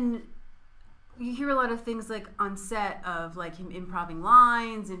 And you hear a lot of things like on set of like him improvising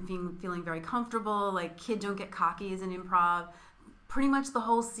lines and feeling very comfortable. Like, kid don't get cocky as an improv. Pretty much the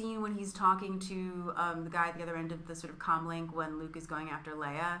whole scene when he's talking to the guy at the other end of the sort of comlink when Luke is going after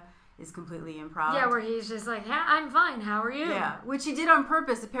Leia is completely improv. Yeah, where he's just like, yeah, I'm fine, how are you? Yeah, which he did on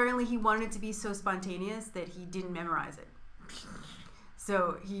purpose. Apparently he wanted it to be so spontaneous that he didn't memorize it.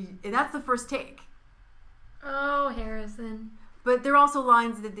 So and that's the first take. Oh, Harrison. But there are also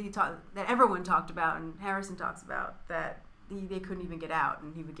lines that that everyone talked about and Harrison talks about that they couldn't even get out,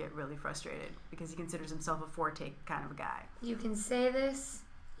 and he would get really frustrated because he considers himself a four-take kind of a guy. You can say this,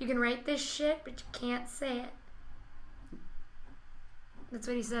 you can write this shit, but you can't say it. That's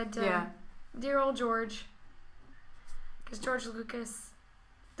what he said to dear old George. Because George Lucas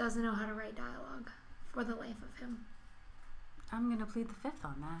doesn't know how to write dialogue for the life of him. I'm going to plead the fifth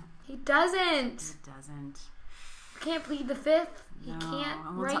on that. He doesn't. He doesn't. Can't plead the fifth. He No, can't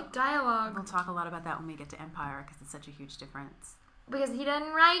and we'll write dialogue. We'll talk a lot about that when we get to Empire because it's such a huge difference. Because he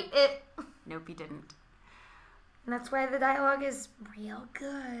didn't write it. Nope, he didn't. And that's why the dialogue is real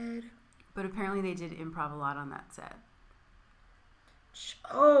good. But apparently they did improv a lot on that set.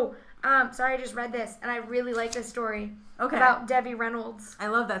 Oh, sorry, I just read this, and I really like this story. Okay. About Debbie Reynolds. I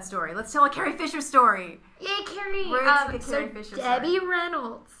love that story. Let's tell a Carrie Fisher story. Yay, Carrie! Carrie Fisher Debbie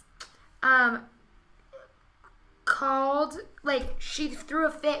Reynolds, called, like, she threw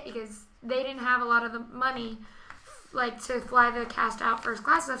a fit because they didn't have a lot of the money, like, to fly the cast out first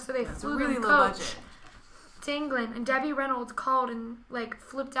class stuff, so they flew really them low coach budget to England, and Debbie Reynolds called and, like,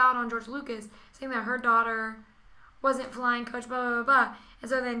 flipped out on George Lucas, saying that her daughter wasn't flying coach, blah, blah, blah, blah. And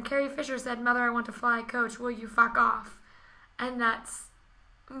so then Carrie Fisher said, Mother, I want to fly coach, will you fuck off? And that's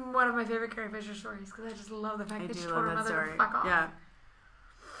one of my favorite Carrie Fisher stories, because I just love the fact that she told her mother to fuck off. Yeah.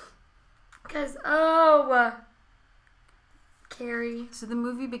 Because, Carrie. So the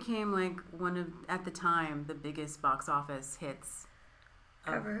movie became like one of, at the time, the biggest box office hits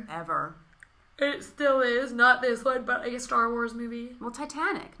ever. It still is, not this one, but like a Star Wars movie. Well,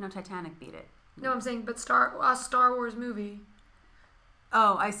 Titanic. No, Titanic beat it. No, I'm saying, but a Star Wars movie.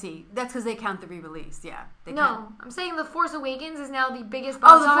 Oh, I see. That's because they count the re-release. Yeah. I'm saying The Force Awakens is now the biggest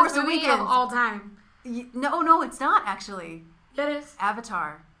box office movie of all time. No, it's not actually. It is.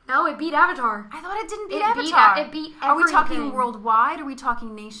 Avatar. No, it beat Avatar. I thought it didn't beat Avatar. It beat everything. Are we talking worldwide or are we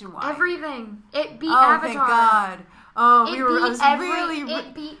talking nationwide? Everything. It beat Avatar. Thank God.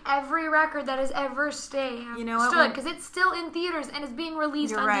 It beat every record that has ever stayed. You know what? Stood, because it's still in theaters and is being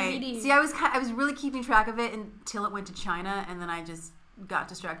released on DVD. See, I was really keeping track of it until it went to China, and then I just got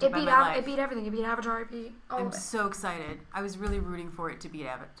distracted by my life. It beat everything. It beat Avatar. It beat all of it. I'm so excited. I was really rooting for it to beat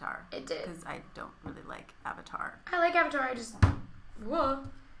Avatar. It did. Because I don't really like Avatar. I like Avatar. I just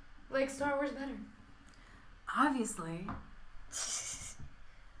like Star Wars better. Obviously.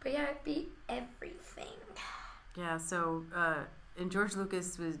 But yeah, it beat everything. Yeah, so, and George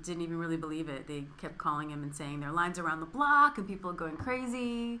Lucas didn't even really believe it. They kept calling him and saying there are lines around the block and people are going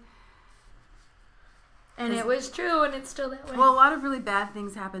crazy. And it was true, and it's still that way. Well, a lot of really bad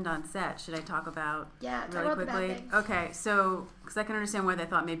things happened on set. Should I talk about talk about the bad things. Okay, so, because I can understand why they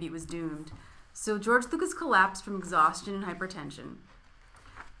thought maybe it was doomed. So George Lucas collapsed from exhaustion and hypertension.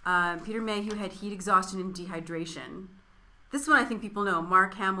 Peter Mayhew had heat exhaustion and dehydration. This one I think people know.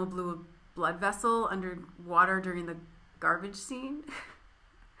 Mark Hamill blew a blood vessel under water during the garbage scene.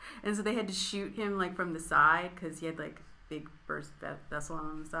 And so they had to shoot him like from the side because he had like big burst vessel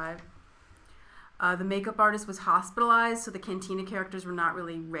on the side. The makeup artist was hospitalized, so the Cantina characters were not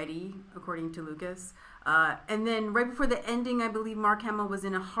really ready, according to Lucas. And then right before the ending, I believe Mark Hamill was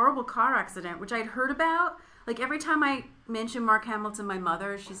in a horrible car accident, which I'd heard about. Like every time I mention Mark Hamill to my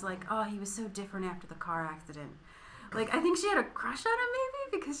mother, she's like, "Oh, he was so different after the car accident." Like, I think she had a crush on him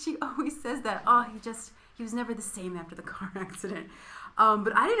maybe because she always says that, "Oh, he was never the same after the car accident."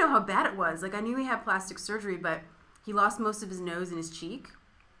 But I didn't know how bad it was. Like, I knew he had plastic surgery, but he lost most of his nose and his cheek.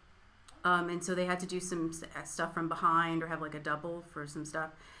 And so they had to do some stuff from behind or have like a double for some stuff.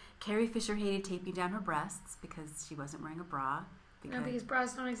 Carrie Fisher hated taping down her breasts because she wasn't wearing a bra. Because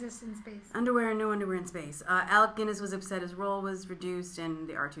bras don't exist in space. No underwear in space. Alec Guinness was upset his role was reduced, and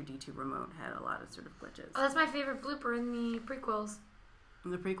the R2-D2 remote had a lot of sort of glitches. Oh, that's my favorite blooper in the prequels.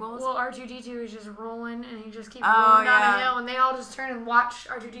 In the prequels? Well, R2-D2 is just rolling, and he just keeps rolling down a hill, and they all just turn and watch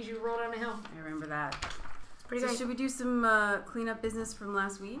R2-D2 roll down a hill. I remember that. It's pretty great. Should we do some cleanup business from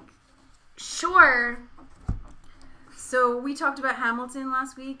last week? Sure. So we talked about Hamilton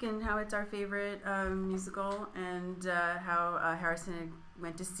last week and how it's our favorite musical, and how Harrison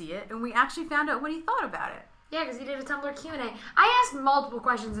went to see it, and we actually found out what he thought about it. Yeah, because he did a Tumblr Q&A. I asked multiple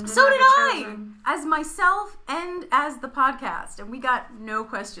questions and so did I, as myself and as the podcast, and we got no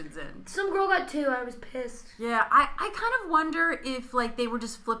questions in. Some girl got 2. I was pissed. Yeah, I kind of wonder if like they were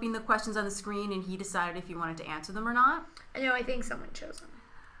just flipping the questions on the screen and he decided if he wanted to answer them or not. No, I think someone chose them.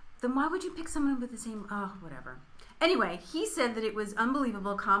 Then why would you pick someone with the same... Oh, whatever. Anyway, he said that it was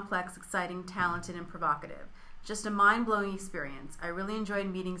unbelievable, complex, exciting, talented, and provocative. Just a mind-blowing experience. I really enjoyed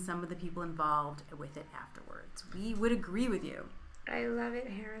meeting some of the people involved with it afterwards. We would agree with you. I love it,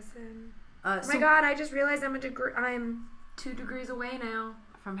 Harrison. Oh my God, I just realized I'm 2 degrees away now.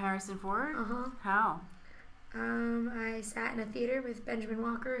 From Harrison Ford? Uh-huh. How? I sat in a theater with Benjamin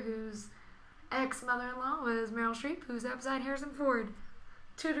Walker, whose ex-mother-in-law was Meryl Streep, who's up beside Harrison Ford.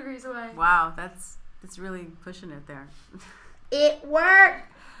 2 degrees away. Wow, that's really pushing it there. It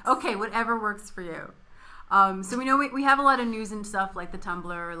worked! Okay, whatever works for you. So we know we have a lot of news and stuff like the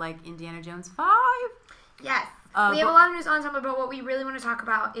Tumblr, like Indiana Jones 5. Yes. We have a lot of news on Tumblr, but what we really want to talk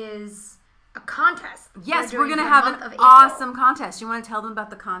about is a contest. Yes, we're going to have an awesome contest. You want to tell them about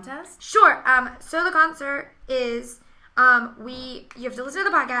the contest? Sure. So the concert is you have to listen to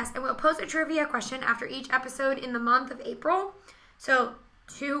the podcast, and we'll post a trivia question after each episode in the month of April. So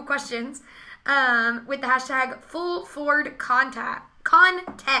 2 questions with the hashtag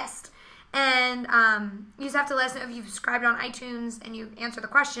 #FullFordContest. And you just have to let us know if you've subscribed on iTunes and you answer the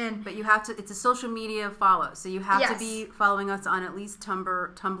question. But you have to, it's a social media follow. So you have to be following us on at least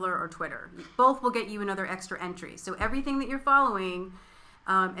Tumblr or Twitter. Both will get you another extra entry. So everything that you're following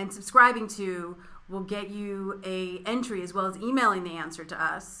and subscribing to will get you a entry as well as emailing the answer to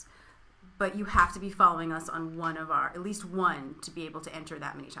us. But you have to be following us on at least one to be able to enter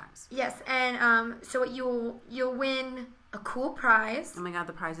that many times. Yes, and so you'll win a cool prize. Oh my god,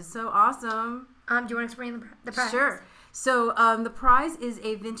 the prize is so awesome. Do you want to explain the prize? Sure. So the prize is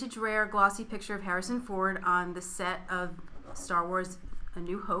a vintage rare glossy picture of Harrison Ford on the set of Star Wars A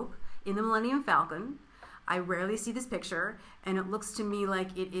New Hope in the Millennium Falcon. I rarely see this picture, and it looks to me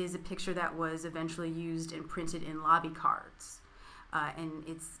like it is a picture that was eventually used and printed in lobby cards. And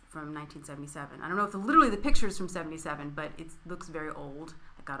it's from 1977. I don't know if literally the picture is from 77, but it looks very old.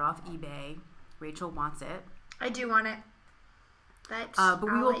 I got off eBay. Rachel wants it. I do want it. But we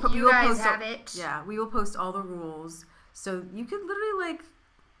will have it. Yeah, we will post all the rules. So you could literally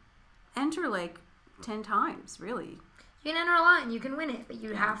enter 10 times, really. You can enter a lot and you can win it, but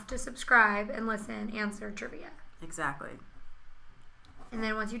you have to subscribe and listen, answer trivia. Exactly. And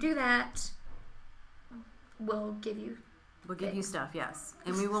then once you do that, we'll give you stuff, yes.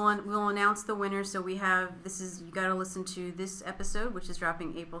 And we'll announce the winner. So you got to listen to this episode, which is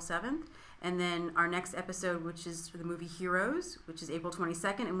dropping April 7th. And then our next episode, which is the movie Heroes, which is April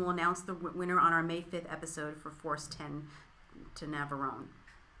 22nd. And we'll announce the winner on our May 5th episode for Force 10 to Navarone.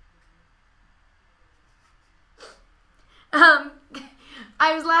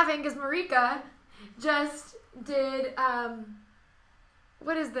 I was laughing because Marika just did,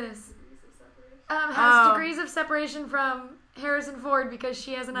 what is this? Has degrees of separation from Harrison Ford because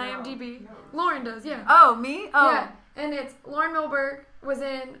she has an IMDb. No. Lauren does, yeah. Oh, me? Oh. Yeah, and it's Lauren Milberg was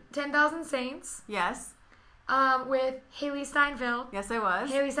in 10,000 Saints. Yes. With Haley Steinfeld. Yes, I was.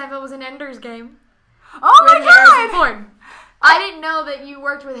 Haley Steinfeld was in Ender's Game. Oh my God! Harrison Ford. I didn't know that you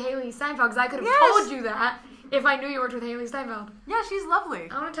worked with Haley Steinfeld because I could have told you that if I knew you worked with Haley Steinfeld. Yeah, she's lovely.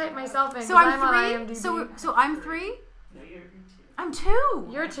 I want to type myself in. So I'm 3. On IMDb. So I'm 3. No, you're 2. I'm 2.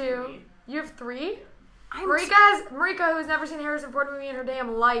 You're 2. You have 3. Marika, who's never seen a Harrison Ford movie in her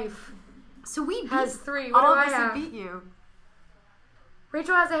damn life. So we has 3. What all do I of us have? beat you.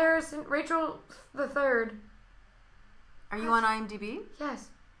 Rachel has Rachel the 3rd. Are you on IMDb? Yes.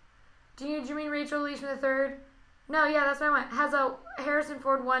 Do you mean Rachel Leishman the 3rd? No, yeah, that's what I want. Has a Harrison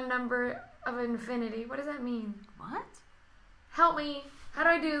Ford 1 number of infinity. What does that mean? What? Help me. How do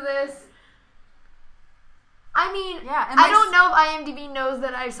I do this? I mean, yeah, I don't know if IMDb knows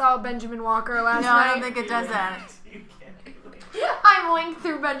that I saw Benjamin Walker last night. No, I don't think it does that. You can't do it. I'm linked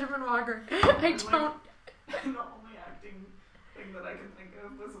through Benjamin Walker. I don't. The only acting thing that I can think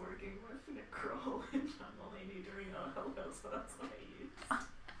of was working with Nick Kroll and John Mulaney during Hello, so that's what I used.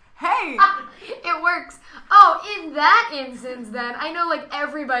 Hey! It works. Oh, in that instance, then, I know,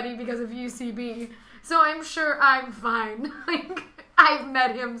 everybody because of UCB, so I'm sure I'm fine. I've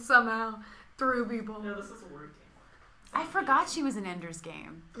met him somehow through people. No, this is a working I forgot she was in Ender's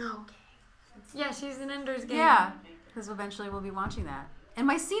Game. Okay. Yeah, she's in Ender's Game. Yeah, because eventually we'll be watching that. And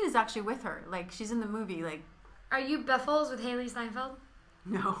my scene is actually with her. She's in the movie. Are you Beffles with Haley Steinfeld?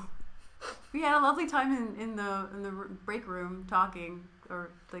 No. We had a lovely time in the break room talking.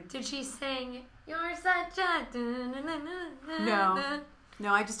 Did she sing, "You're such a..."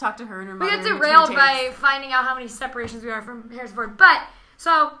 No, I just talked to her and her mother. We got derailed by finding out how many separations we are from Harrison Ford. But,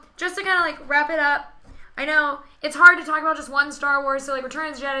 so, just to kind of wrap it up, I know it's hard to talk about just one Star Wars, so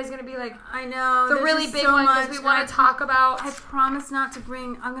Return of the Jedi is going to be I know the really big one because we want to talk about. I promise not to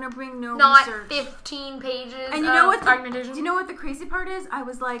bring. I'm going to bring no not research. 15 pages. And you know what? Argumentation. Do you know what the crazy part is? I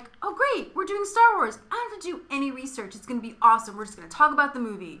was like, oh great, we're doing Star Wars. I don't have to do any research. It's going to be awesome. We're just going to talk about the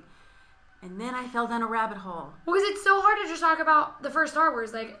movie. And then I fell down a rabbit hole. Well, because it's so hard to just talk about the first Star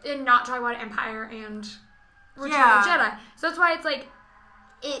Wars, and not talk about Empire and Return of the Jedi. So that's why it's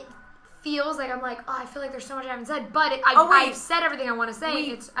it feels like I'm like, oh, I feel like there's so much I haven't said, but I've said everything I want to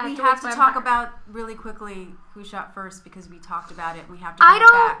say. We have to talk about really quickly who shot first because we talked about it. We have to. I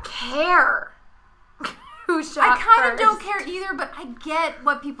don't care who shot first. I kind of don't care either, but I get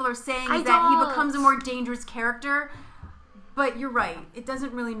what people are saying is that he becomes a more dangerous character. But you're right. It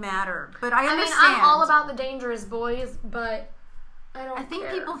doesn't really matter. But I understand. I mean, I'm all about the dangerous boys, but I think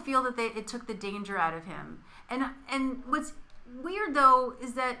care. people feel that it took the danger out of him. And what's weird though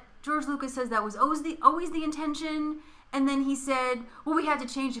is that George Lucas says that was always the intention, and then he said, well, we had to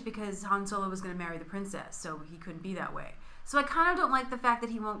change it because Han Solo was going to marry the princess, so he couldn't be that way. So I kind of don't like the fact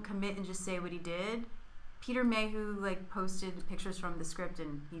that he won't commit and just say what he did. Peter Mayhew posted pictures from the script,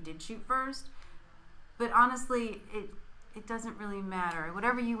 and he did shoot first. But honestly, it doesn't really matter.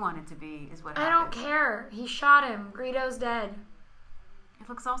 Whatever you want it to be is what happened. I don't care. He shot him. Greedo's dead. It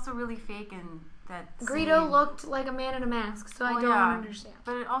looks also really fake in that Greedo scene. looked like a man in a mask, so I don't understand.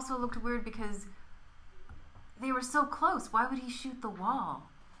 But it also looked weird because they were so close. Why would he shoot the wall?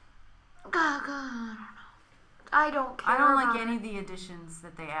 I don't care. I don't like any of the additions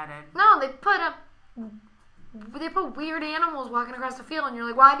that they added. No, they put weird animals walking across the field, and you're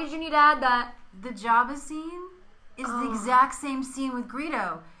like, why did you need to add that? The Jabba scene is the exact same scene with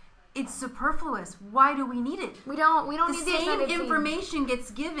Greedo. It's superfluous. Why do we need it? We don't need the same information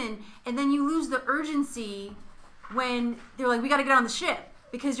gets given, and then you lose the urgency when they're like, we got to get on the ship.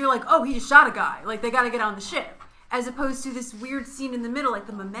 Because you're like, oh, he just shot a guy. Like, they got to get on the ship. As opposed to this weird scene in the middle, like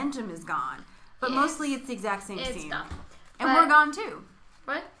the momentum is gone. But mostly it's the exact same scene. Done. And we're gone too.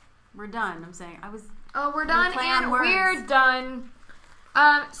 What? We're done. I'm saying, we're done and we're done.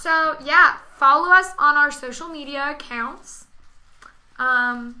 So, yeah, follow us on our social media accounts.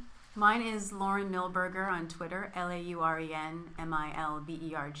 Mine is Lauren Milberger on Twitter,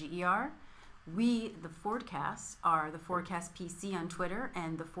 LaurenMilberger. We, the Fordcast, are the Fordcast PC on Twitter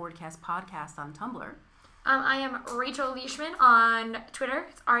and the Fordcast Podcast on Tumblr. I am Rachel Leishman on Twitter.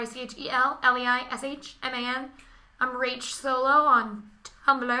 It's RachelLeishman. I'm Rach Solo on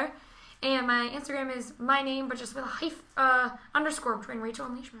Tumblr. And my Instagram is my name, but just with a underscore between Rachel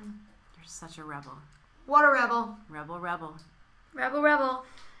and Leishman. You're such a rebel. What a rebel. Rebel. Rebel.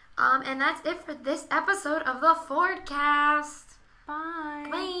 And that's it for this episode of the Fordcast. Bye.